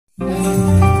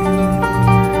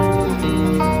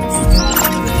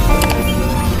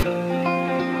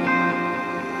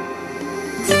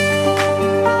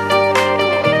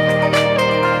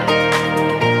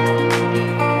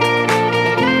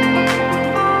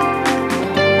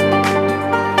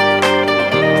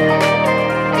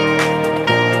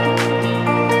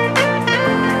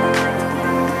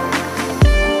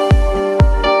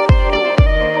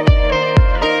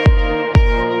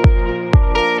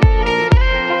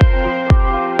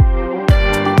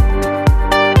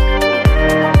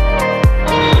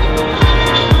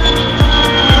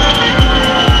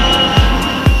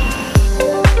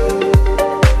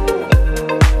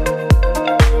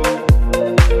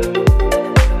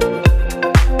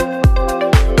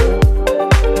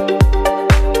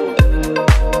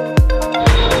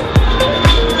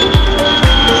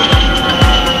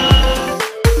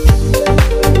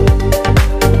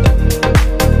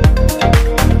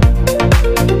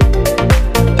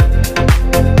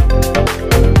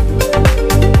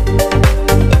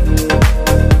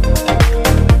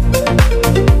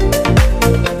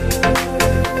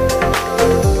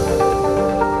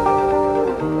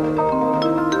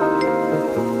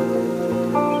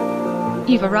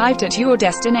You've arrived at your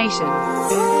destination.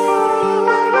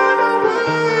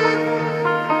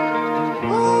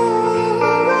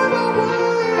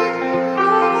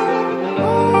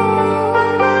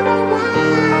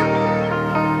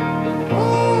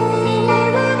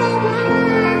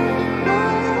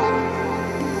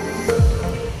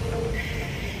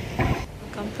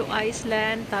 Welcome to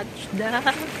Iceland. Touchdown.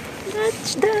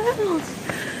 Touchdown.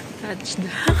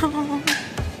 Touchdown.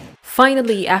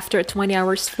 Finally, after a 20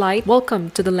 hours flight,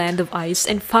 welcome to the land of ice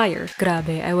and fire.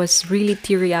 Grabe, I was really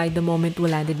teary-eyed the moment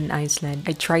we landed in Iceland.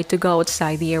 I tried to go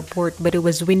outside the airport, but it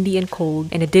was windy and cold,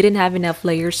 and I didn't have enough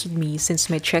layers with me since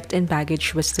my checked-in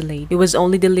baggage was delayed. It was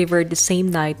only delivered the same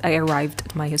night I arrived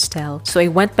at my hostel. So I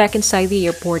went back inside the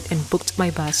airport and booked my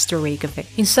bus to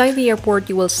Reykjavik. Inside the airport,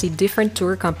 you will see different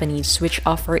tour companies which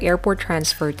offer airport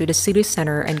transfer to the city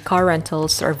center, and car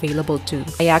rentals are available too.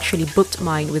 I actually booked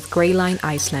mine with Greyline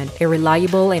Iceland, a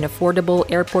reliable and affordable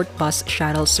airport bus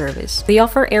shuttle service. They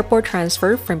offer airport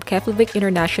transfer from Reykjavik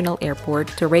International Airport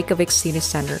to Reykjavik City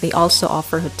Center. They also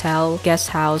offer hotel, guest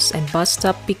house, and bus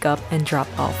stop pickup and drop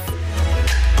off.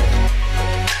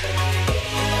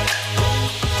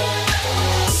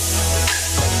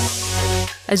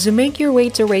 As you make your way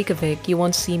to Reykjavik, you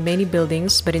won't see many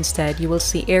buildings, but instead you will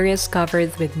see areas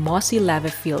covered with mossy lava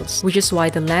fields, which is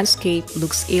why the landscape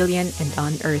looks alien and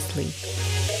unearthly.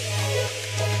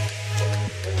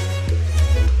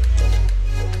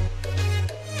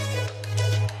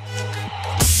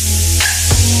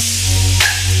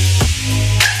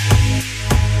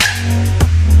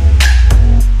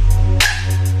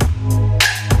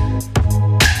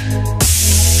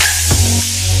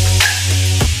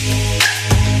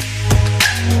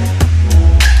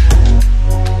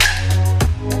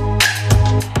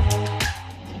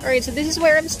 Alright, so this is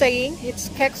where I'm staying. It's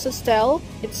Kex Hostel.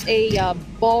 It's a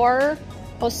bar,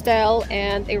 hostel,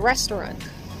 and a restaurant.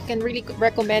 I can really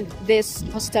recommend this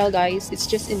hostel, guys. It's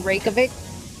just in Reykjavik.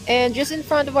 And just in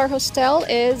front of our hostel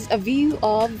is a view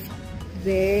of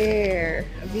there.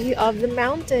 A view of the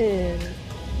mountain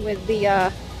with the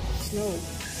snow.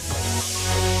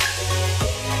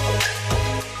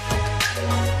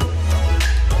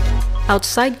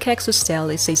 Outside Kex Hostel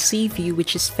is a sea view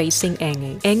which is facing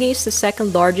Engey. Engey is the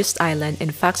second largest island in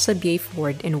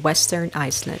Faxafjord in western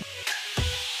Iceland.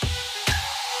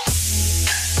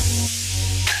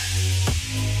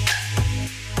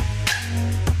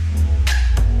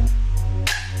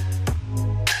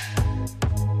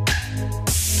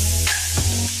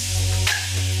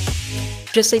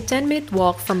 Just a 10-minute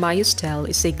walk from my hostel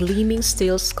is a gleaming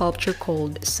steel sculpture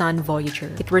called Sun Voyager.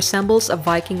 It resembles a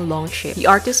Viking longship. The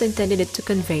artist intended it to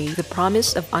convey the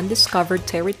promise of undiscovered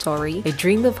territory, a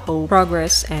dream of hope,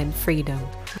 progress, and freedom.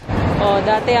 Oh,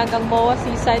 dati hanggang Moa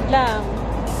seaside lang.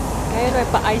 Ngayon may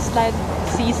pa-Iceland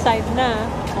seaside na.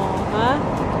 Oh, ha?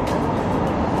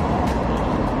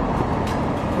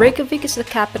 Reykjavik is the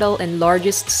capital and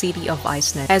largest city of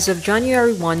Iceland. As of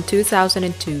January 1,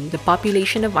 2002, the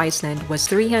population of Iceland was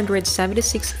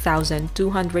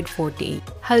 376,248.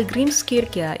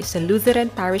 Hallgrímskirkja is a Lutheran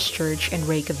parish church in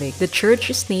Reykjavik. The church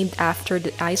is named after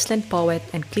the Iceland poet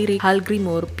and cleric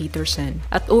Hallgrímur Pétursson.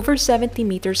 At over 70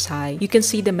 meters high, you can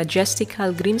see the majestic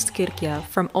Hallgrímskirkja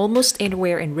from almost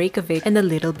anywhere in Reykjavik and a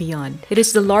little beyond. It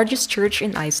is the largest church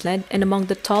in Iceland and among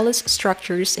the tallest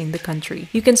structures in the country.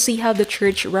 You can see how the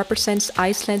church represents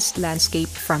Iceland's landscape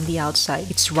from the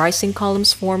outside. Its rising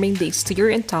columns forming the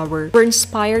exterior and tower were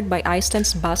inspired by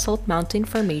Iceland's basalt mountain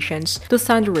formations to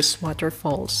thunderous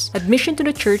waterfalls. Admission to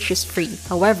the church is free.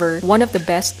 However, one of the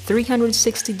best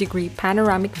 360-degree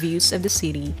panoramic views of the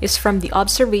city is from the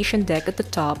observation deck at the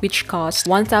top, which costs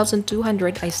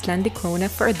 1,200 Icelandic krona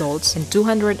for adults and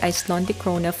 200 Icelandic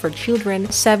krona for children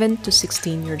 7 to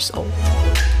 16 years old.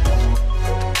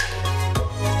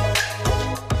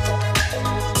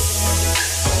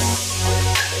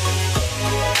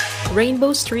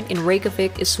 Rainbow Street in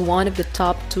Reykjavik is one of the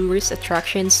top tourist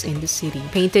attractions in the city,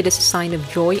 painted as a sign of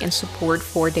joy and support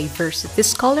for diversity.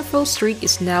 This colorful street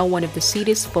is now one of the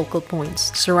city's focal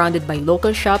points, surrounded by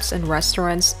local shops and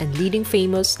restaurants and leading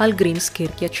famous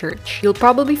Hallgrímskirkja church. You'll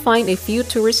probably find a few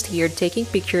tourists here taking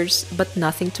pictures, but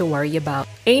nothing to worry about.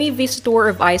 Any visitor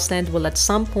of Iceland will at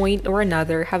some point or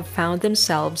another have found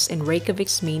themselves in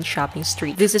Reykjavik's main shopping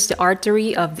street. This is the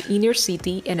artery of the inner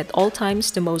city and at all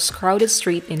times the most crowded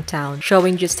street in town,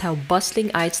 showing just how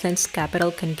bustling Iceland's capital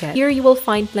can get. Here you will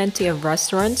find plenty of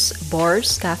restaurants,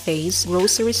 bars, cafes,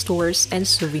 grocery stores, and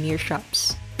souvenir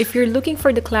shops. If you're looking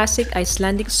for the classic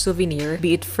Icelandic souvenir,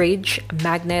 be it fridge,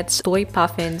 magnets, toy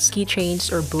puffins,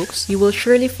 keychains, or books, you will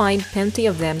surely find plenty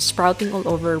of them sprouting all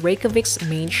over Reykjavik's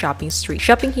main shopping street.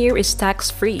 Shopping here is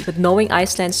tax-free, but knowing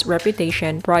Iceland's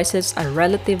reputation, prices are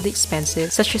relatively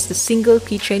expensive, such as the single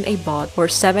keychain I bought for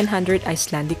 700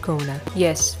 Icelandic krona.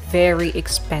 Yes, very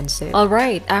expensive.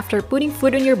 Alright, after putting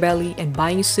food on your belly and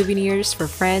buying souvenirs for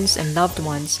friends and loved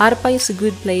ones, Harpa is a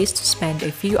good place to spend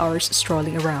a few hours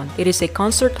strolling around. It is a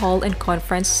concert hall and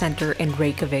conference center in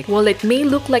Reykjavik. While it may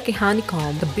look like a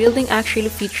honeycomb, the building actually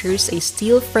features a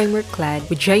steel framework clad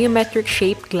with geometric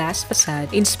shaped glass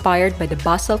facade inspired by the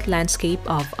basalt landscape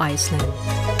of Iceland.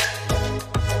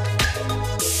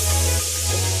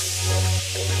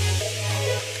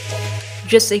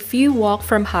 Just a few walk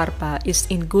from Harpa is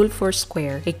Ingólfur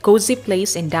Square, a cozy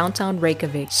place in downtown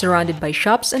Reykjavik, surrounded by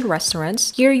shops and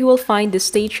restaurants. Here you will find the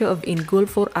statue of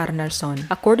Ingólfur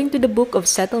Arnarson. According to the Book of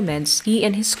Settlements, he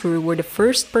and his crew were the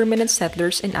first permanent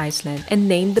settlers in Iceland and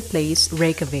named the place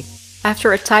Reykjavik.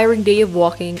 After a tiring day of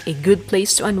walking, a good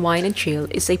place to unwind and chill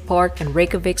is a park in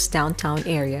Reykjavik's downtown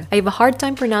area. I have a hard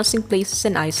time pronouncing places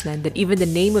in Iceland that even the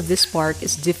name of this park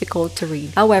is difficult to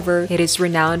read. However, it is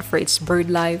renowned for its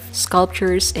bird life,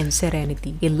 sculptures, and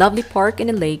serenity. A lovely park and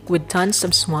a lake with tons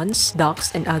of swans, ducks,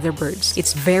 and other birds.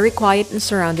 It's very quiet and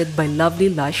surrounded by lovely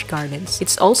lush gardens.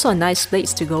 It's also a nice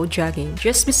place to go jogging.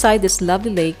 Just beside this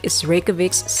lovely lake is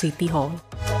Reykjavik's City Hall.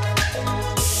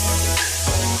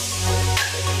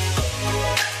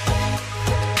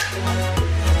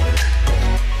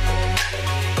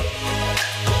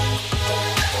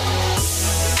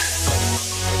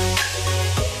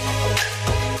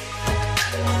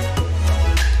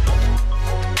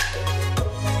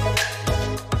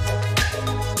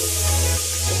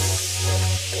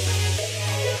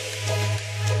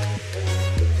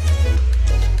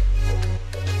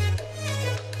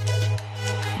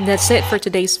 That's it for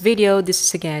today's video. This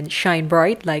is again Shine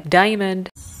Bright Like Diamond.